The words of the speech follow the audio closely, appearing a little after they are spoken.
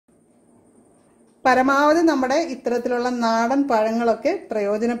പരമാവധി നമ്മുടെ ഇത്തരത്തിലുള്ള നാടൻ പഴങ്ങളൊക്കെ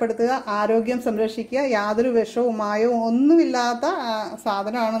പ്രയോജനപ്പെടുത്തുക, ആരോഗ്യം സംരക്ഷിക്കുക. യാതൊരു വിഷവും മായവും ഒന്നുമില്ലാത്ത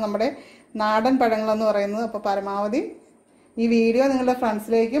സാധനമാണ് നമ്മുടെ നാടൻ പഴങ്ങളെന്ന് പറയുന്നത്. അപ്പോൾ പരമാവധി ഈ വീഡിയോ നിങ്ങളുടെ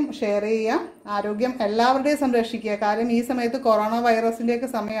ഫ്രണ്ട്സിലേക്കും ഷെയർ ചെയ്യുക. ആരോഗ്യം എല്ലാവരുടെയും സംരക്ഷിക്കുക. കാരണം ഈ സമയത്ത് കൊറോണ വൈറസിൻ്റെയൊക്കെ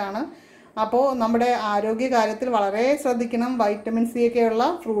സമയമാണ്. അപ്പോൾ നമ്മുടെ ആരോഗ്യ കാര്യത്തിൽ വളരെ ശ്രദ്ധിക്കണം. വൈറ്റമിൻ സി ഒക്കെയുള്ള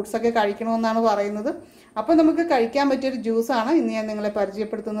ഫ്രൂട്ട്സൊക്കെ കഴിക്കണമെന്നാണ് പറയുന്നത്. അപ്പോൾ നമുക്ക് കഴിക്കാൻ പറ്റിയൊരു ജ്യൂസാണ് ഇന്ന് ഞാൻ നിങ്ങളെ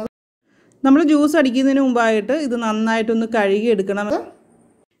പരിചയപ്പെടുത്തുന്നത്. നമ്മൾ ജ്യൂസ് അടിക്കുന്നതിന് മുമ്പായിട്ട് ഇത് നന്നായിട്ടൊന്ന് കഴുകി എടുക്കണം.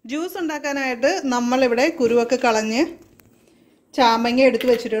 ജ്യൂസ് ഉണ്ടാക്കാനായിട്ട് നമ്മളിവിടെ കുരുവൊക്കെ കളഞ്ഞ് ചാമ്പങ്ങ എടുത്ത്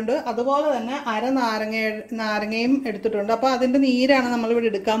വെച്ചിട്ടുണ്ട്. അതുപോലെ തന്നെ നാരങ്ങയും എടുത്തിട്ടുണ്ട്. അപ്പോൾ അതിൻ്റെ നീരാണ് നമ്മളിവിടെ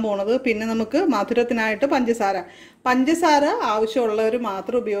എടുക്കാൻ പോണത്. പിന്നെ നമുക്ക് മധുരത്തിനായിട്ട് പഞ്ചസാര ആവശ്യമുള്ളവർ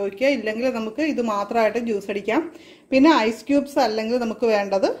മാത്രം ഉപയോഗിക്കുക. ഇല്ലെങ്കിൽ നമുക്ക് ഇത് മാത്രമായിട്ട് ജ്യൂസ് അടിക്കാം. പിന്നെ ഐസ് ക്യൂബ്സ് അല്ലെങ്കിൽ നമുക്ക്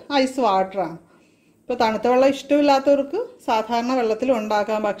വേണ്ടത് ഐസ് വാട്ടറാണ്. ഇപ്പോൾ തണുത്ത വെള്ളം ഇഷ്ടമില്ലാത്തവർക്ക് സാധാരണ വെള്ളത്തിൽ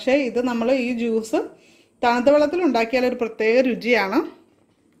ഉണ്ടാക്കാം. പക്ഷേ ഇത് നമ്മൾ ഈ ജ്യൂസ് തണുത്ത വെള്ളത്തിൽ ഉണ്ടാക്കിയാൽ ഒരു പ്രത്യേക രുചിയാണ്.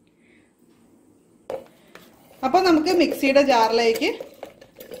 അപ്പോൾ നമുക്ക് മിക്സിയുടെ ജാറിലേക്ക്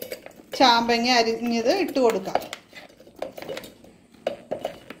ചാമ്പങ്ങ അരിഞ്ഞത് ഇട്ട് കൊടുക്കാം.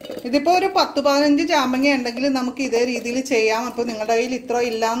 ഇതിപ്പോൾ ഒരു 10-15 ചാമ്പങ്ങ ഉണ്ടെങ്കിൽ നമുക്ക് ഇതേ രീതിയിൽ ചെയ്യാം. അപ്പോൾ നിങ്ങളുടെ കയ്യിൽ ഇത്ര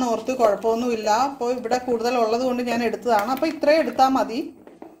ഇല്ലയെന്ന് ഓർത്ത് കുഴപ്പമൊന്നുമില്ല. അപ്പോൾ ഇവിടെ കൂടുതൽ ഉള്ളത് കൊണ്ട് ഞാൻ എടുത്തതാണ്. അപ്പോൾ ഇത്രയും എടുത്താൽ മതി.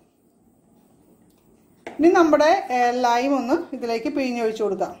 ഇനി നമ്മുടെ ലൈം ഒന്ന് ഇതിലേക്ക് പിഴിഞ്ഞൊഴിച്ചു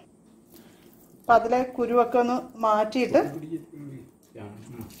കൊടുക്കാം. അപ്പം അതിലെ കുരുവൊക്കെ ഒന്ന് മാറ്റിയിട്ട്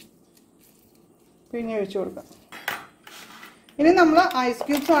പിഴിഞ്ഞൊഴിച്ചു കൊടുക്കാം. ഇനി നമ്മൾ ഐസ്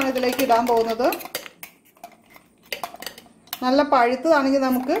ക്യൂബ്സ് ആണ് ഇതിലേക്ക് ഇടാൻ പോകുന്നത്. നല്ല പഴുത്തതാണെങ്കിൽ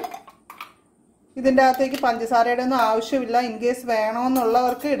നമുക്ക് ഇതിൻ്റെ അകത്തേക്ക് പഞ്ചസാരയുടെ ഒന്നും ആവശ്യമില്ല. ഇൻ കേസ്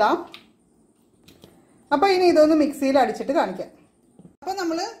വേണമെന്നുള്ളവർക്ക് ഇടാം. അപ്പോൾ ഇനി ഇതൊന്ന് മിക്സിയിൽ അടിച്ചിട്ട് കാണിക്കാം. അപ്പോൾ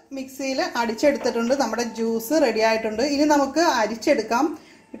നമ്മൾ മിക്സിയിൽ അടിച്ചെടുത്തിട്ടുണ്ട്. നമ്മുടെ ജ്യൂസ് റെഡി ആയിട്ടുണ്ട്. ഇനി നമുക്ക് അരിച്ചെടുക്കാം.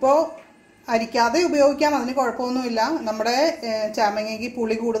 ഇപ്പോൾ അരിക്കാതെ ഉപയോഗിക്കാം, അതിന് കുഴപ്പമൊന്നുമില്ല. നമ്മുടെ ചാമ്പങ്ങയ്ക്ക്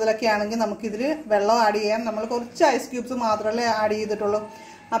പുളി കൂടുതലൊക്കെ ആണെങ്കിൽ നമുക്കിതിൽ വെള്ളം ആഡ് ചെയ്യാം. നമ്മൾ കുറച്ച് ഐസ് ക്യൂബ്സ് മാത്രമല്ലേ ആഡ് ചെയ്തിട്ടുള്ളൂ.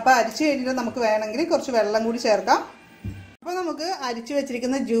 അപ്പോൾ അരിച്ച് കഴിഞ്ഞിട്ട് നമുക്ക് വേണമെങ്കിൽ കുറച്ച് വെള്ളം കൂടി ചേർക്കാം. അപ്പോൾ നമുക്ക് അരിച്ച്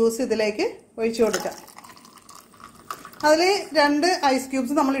വെച്ചിരിക്കുന്ന ജ്യൂസ് ഇതിലേക്ക് ഒഴിച്ചു കൊടുക്കാം. അതിൽ 2 ഐസ്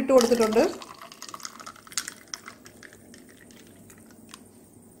ക്യൂബ്സ് നമ്മൾ ഇട്ട് കൊടുത്തിട്ടുണ്ട്.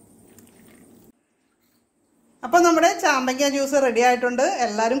 അപ്പോൾ നമ്മുടെ ചാമ്പങ്ങ ജ്യൂസ് റെഡി ആയിട്ടുണ്ട്.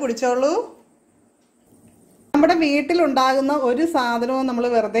 എല്ലാവരും കുടിച്ചോളൂ. നമ്മുടെ വീട്ടിലുണ്ടാകുന്ന ഒരു സാധനവും നമ്മൾ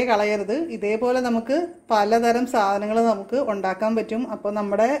വെറുതെ കളയരുത്. ഇതേപോലെ നമുക്ക് പലതരം സാധനങ്ങൾ നമുക്ക് ഉണ്ടാക്കാൻ പറ്റും. അപ്പോൾ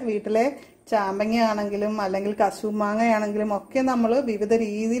നമ്മുടെ വീട്ടിലെ ചാമ്പങ്ങ ആണെങ്കിലും അല്ലെങ്കിൽ കശുമാങ്ങയാണെങ്കിലും ഒക്കെ നമ്മൾ വിവിധ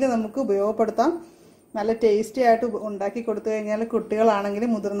രീതിയിൽ നമുക്ക് ഉപയോഗപ്പെടുത്താം. നല്ല ടേസ്റ്റി ആയിട്ട് ഉണ്ടാക്കി കൊടുത്തു കഴിഞ്ഞാൽ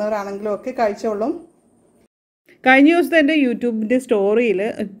കുട്ടികളാണെങ്കിലും മുതിർന്നവരാണെങ്കിലും ഒക്കെ കഴിച്ചോളും. കഴിഞ്ഞ ദിവസത്തെ എൻ്റെ യൂട്യൂബിൻ്റെ സ്റ്റോറിയിൽ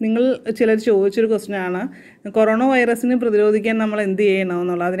നിങ്ങൾ ചിലർ ചോദിച്ചൊരു ക്വസ്റ്റ്യനാണ്, കൊറോണ വൈറസിനെ പ്രതിരോധിക്കാൻ നമ്മൾ എന്ത്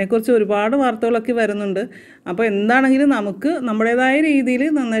ചെയ്യണമെന്നുള്ളത്. അതിനെക്കുറിച്ച് ഒരുപാട് വാർത്തകളൊക്കെ വരുന്നുണ്ട്. അപ്പോൾ എന്താണെങ്കിലും നമുക്ക് നമ്മുടേതായ രീതിയിൽ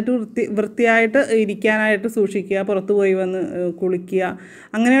നന്നായിട്ട് വൃത്തിയായിട്ട് ഇരിക്കാനായിട്ട് സൂക്ഷിക്കുക. പുറത്തു പോയി വന്ന് കുളിക്കുക,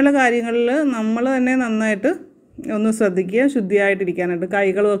 അങ്ങനെയുള്ള കാര്യങ്ങളിൽ നമ്മൾ തന്നെ നന്നായിട്ട് ഒന്ന് ശ്രദ്ധിക്കുക. ശുദ്ധിയായിട്ടിരിക്കാനായിട്ട്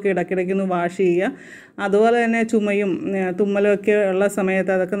കൈകളുമൊക്കെ ഇടയ്ക്കിടയ്ക്ക് ഒന്ന് വാഷ് ചെയ്യുക. അതുപോലെ തന്നെ ചുമയും തുമ്മലും ഒക്കെ ഉള്ള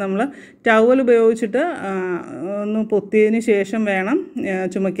സമയത്ത് അതൊക്കെ നമ്മൾ ടവൽ ഉപയോഗിച്ചിട്ട് ഒന്ന് പൊത്തിയതിന് ശേഷം വേണം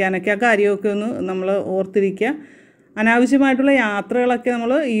ചുമയ്ക്കാനൊക്കെ. ആ കാര്യമൊക്കെ ഒന്ന് നമ്മൾ ഓർത്തിരിക്കുക. അനാവശ്യമായിട്ടുള്ള യാത്രകളൊക്കെ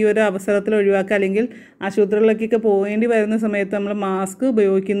നമ്മൾ ഈ ഒരു അവസരത്തിൽ ഒഴിവാക്കുക. അല്ലെങ്കിൽ ആശുപത്രികളിലേക്കൊക്കെ പോകേണ്ടി വരുന്ന സമയത്ത് നമ്മൾ മാസ്ക്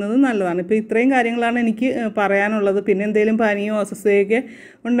ഉപയോഗിക്കുന്നത് നല്ലതാണ്. ഇപ്പോൾ ഇത്രയും കാര്യങ്ങളാണ് എനിക്ക് പറയാനുള്ളത്. പിന്നെ എന്തെങ്കിലും പനിയോ അസ്വസ്ഥതയൊക്കെ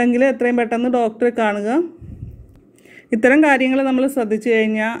ഉണ്ടെങ്കിൽ എത്രയും പെട്ടെന്ന് ഡോക്ടറെ കാണുക. ഇത്തരം കാര്യങ്ങൾ നമ്മൾ ശ്രദ്ധിച്ചു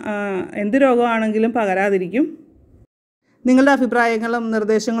കഴിഞ്ഞാൽ എന്ത് രോഗമാണെങ്കിലും പകരാതിരിക്കും. നിങ്ങളുടെ അഭിപ്രായങ്ങളും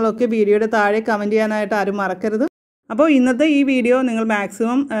നിർദ്ദേശങ്ങളും ഒക്കെ വീഡിയോയുടെ താഴെ കമൻറ്റ് ചെയ്യാനായിട്ട് ആരും മറക്കരുത്. അപ്പോൾ ഇന്നത്തെ ഈ വീഡിയോ നിങ്ങൾ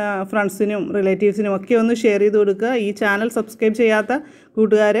മാക്സിമം ഫ്രണ്ട്സിനും റിലേറ്റീവ്സിനും ഒക്കെ ഒന്ന് ഷെയർ ചെയ്ത് കൊടുക്കുക. ഈ ചാനൽ സബ്സ്ക്രൈബ് ചെയ്യാത്ത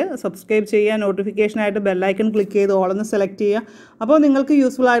കൂട്ടുകാർ സബ്സ്ക്രൈബ് ചെയ്യുക. നോട്ടിഫിക്കേഷനായിട്ട് ബെല്ലൈക്കൺ ക്ലിക്ക് ചെയ്ത് ഓളൊന്ന് സെലക്ട് ചെയ്യുക. അപ്പോൾ നിങ്ങൾക്ക്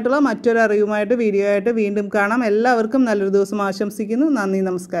യൂസ്ഫുൾ ആയിട്ടുള്ള മറ്റൊരു അറിവുമായിട്ട് വീഡിയോ ആയിട്ട് വീണ്ടും കാണാം. എല്ലാവർക്കും നല്ലൊരു ദിവസം ആശംസിക്കുന്നു. നന്ദി,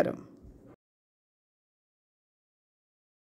 നമസ്കാരം.